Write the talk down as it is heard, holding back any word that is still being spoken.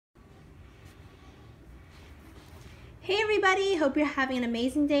Hey everybody, hope you're having an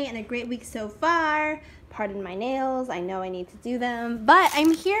amazing day and a great week so far. Pardon my nails, I know I need to do them, but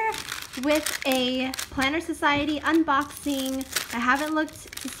I'm here with a Planner Society unboxing. I haven't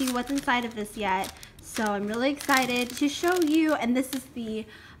looked to see what's inside of this yet, so I'm really excited to show you, and this is the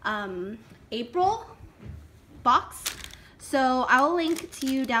April box. So I will link to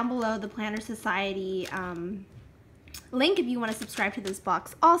you down below the Planner Society link if you want to subscribe to this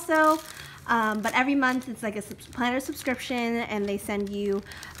box also. But every month it's like a planner subscription, and they send you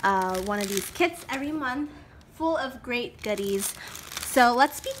one of these kits every month full of great goodies. So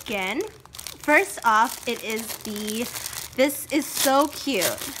let's begin. First off, this is so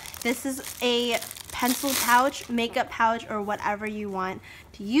cute. This is a pencil pouch, makeup pouch, or whatever you want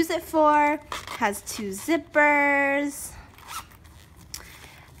to use it for. It has two zippers.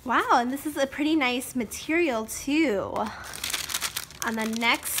 Wow, and this is a pretty nice material too. And then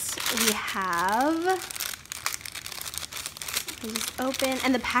next we have, just open,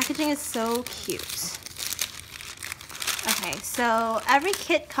 and the packaging is so cute. Okay, so every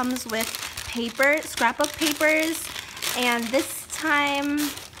kit comes with paper, scrapbook papers, and this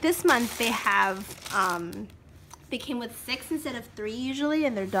month they have, they came with 6 instead of 3 usually,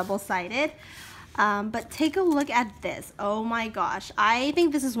 and they're double-sided. But take a look at this. Oh my gosh, I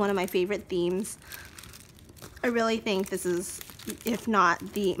think this is one of my favorite themes. I really think this is, if not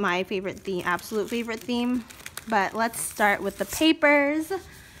my favorite theme, absolute favorite theme. But let's start with the papers.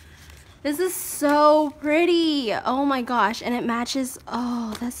 This is so pretty. Oh my gosh, and it matches,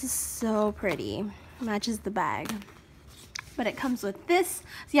 oh, this is so pretty. It matches the bag. But it comes with this.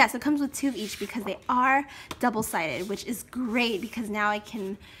 So yes, it comes with 2 of each because they are double-sided, which is great because now I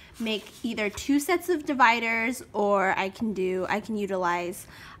can make either 2 sets of dividers, or I can utilize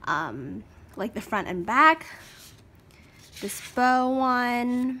like the front and back. This bow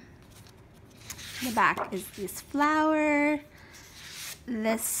one. The back is this flower.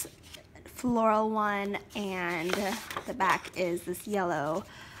 This floral one, and the back is this yellow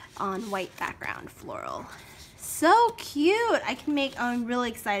on white background floral. So cute! I'm really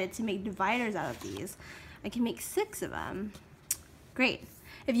excited to make dividers out of these. I can make 6 of them. Great.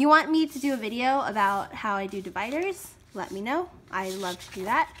 If you want me to do a video about how I do dividers, let me know. I'd love to do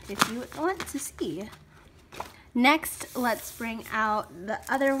that if you want to see. Next, let's bring out the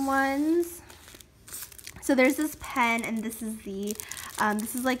other ones. So there's this pen, and this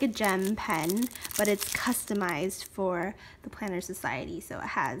is like a gem pen, but it's customized for the Planner Society. So it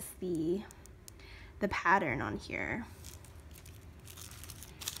has the pattern on here.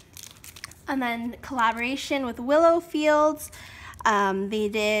 And then collaboration with Willow Fields. They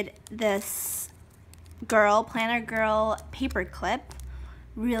did this Planner Girl paper clip.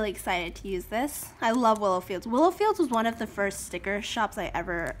 Really excited to use this. I love Willow Fields. Willow Fields was one of the first sticker shops I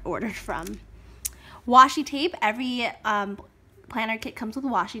ever ordered from. Washi tape. Every planner kit comes with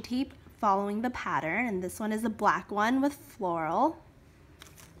washi tape following the pattern, and this one is a black one with floral.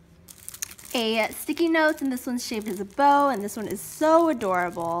 A sticky notes, and this one's shaped as a bow, and this one is so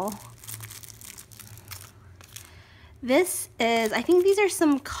adorable. This is, I think these are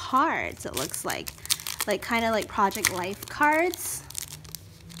some cards, it looks like kind of like Project Life cards.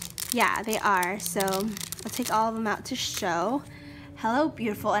 Yeah, they are. So I'll take all of them out to show. Hello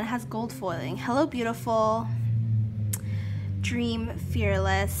Beautiful, and it has gold foiling. Hello Beautiful, dream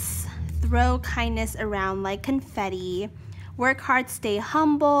fearless, throw kindness around like confetti, work hard, stay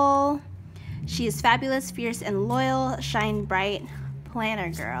humble, she is fabulous, fierce, and loyal, shine bright, planner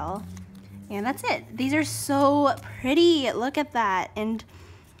girl. And that's it. These are so pretty. Look at that. And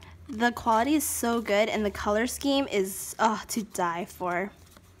the quality is so good, and the color scheme is to die for.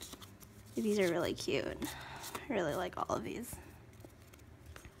 These are really cute. I really like all of these.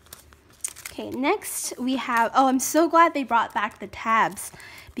 Okay, next we have, I'm so glad they brought back the tabs,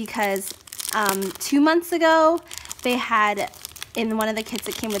 because 2 months ago they had, in one of the kits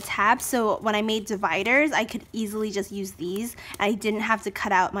it came with tabs, so when I made dividers I could easily just use these. I didn't have to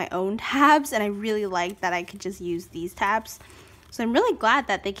cut out my own tabs, and I really liked that I could just use these tabs. So I'm really glad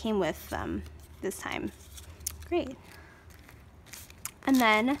that they came with them this time. Great. And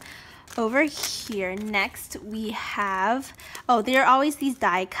then over here next we have, there are always these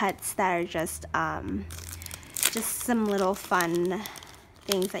die cuts that are just some little fun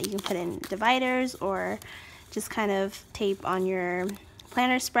things that you can put in dividers, or just kind of tape on your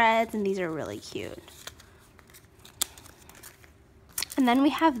planner spreads, and these are really cute. And then we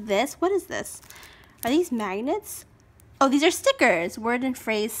have this. What is this? Are these magnets? Oh, these are stickers, word and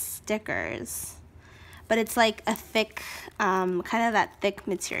phrase stickers. But it's like a thick, kind of that thick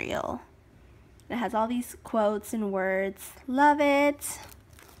material. It has all these quotes and words. Love it.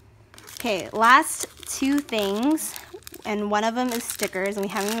 Okay, last 2 things. and one of them is stickers, and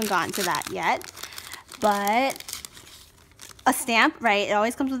we haven't even gotten to that yet. But a stamp, right? It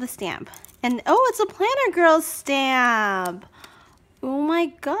always comes with a stamp. And oh, it's a Planner Girls stamp. Oh my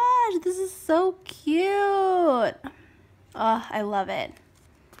gosh, this is so cute. Oh, I love it.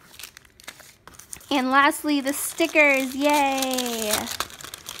 And lastly, the stickers, yay.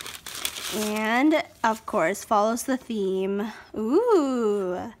 And of course, follows the theme.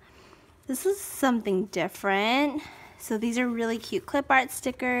 Ooh, this is something different. So these are really cute clip art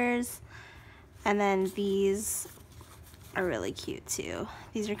stickers. And then these are really cute too.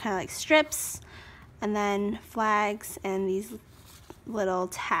 These are kind of like strips, and then flags, and these little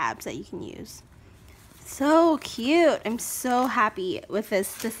tabs that you can use. So cute. I'm so happy with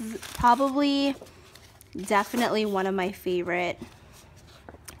this. This is probably definitely one of my favorite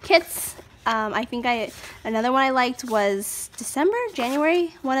kits. I think another one I liked was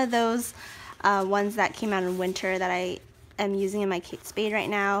January, one of those ones that came out in winter that I am using in my Kate Spade right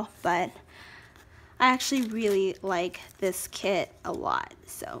now, but I actually really like this kit a lot,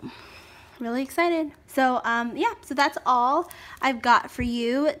 so really excited. So yeah, so that's all I've got for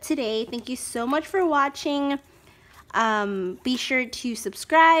you today. Thank you so much for watching. Be sure to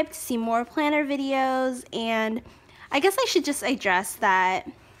subscribe to see more planner videos, and I guess I should just address that,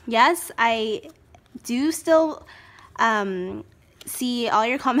 yes, I do still see all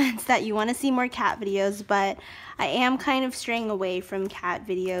your comments that you want to see more cat videos, but I am kind of straying away from cat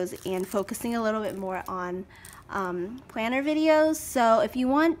videos and focusing a little bit more on planner videos. So if you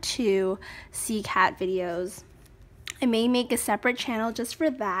want to see cat videos, I may make a separate channel just for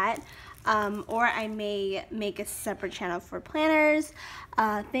that, or I may make a separate channel for planners,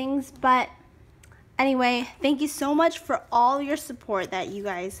 things. But anyway, thank you so much for all your support that you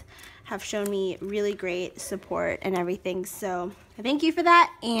guys have shown me, really great support and everything. So thank you for that.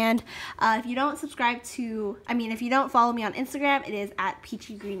 And if you don't subscribe to, if you don't follow me on Instagram, it is at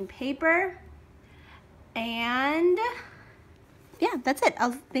Peachy Green Paper. And yeah, that's it.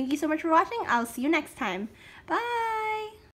 Thank you so much for watching. I'll see you next time. Bye.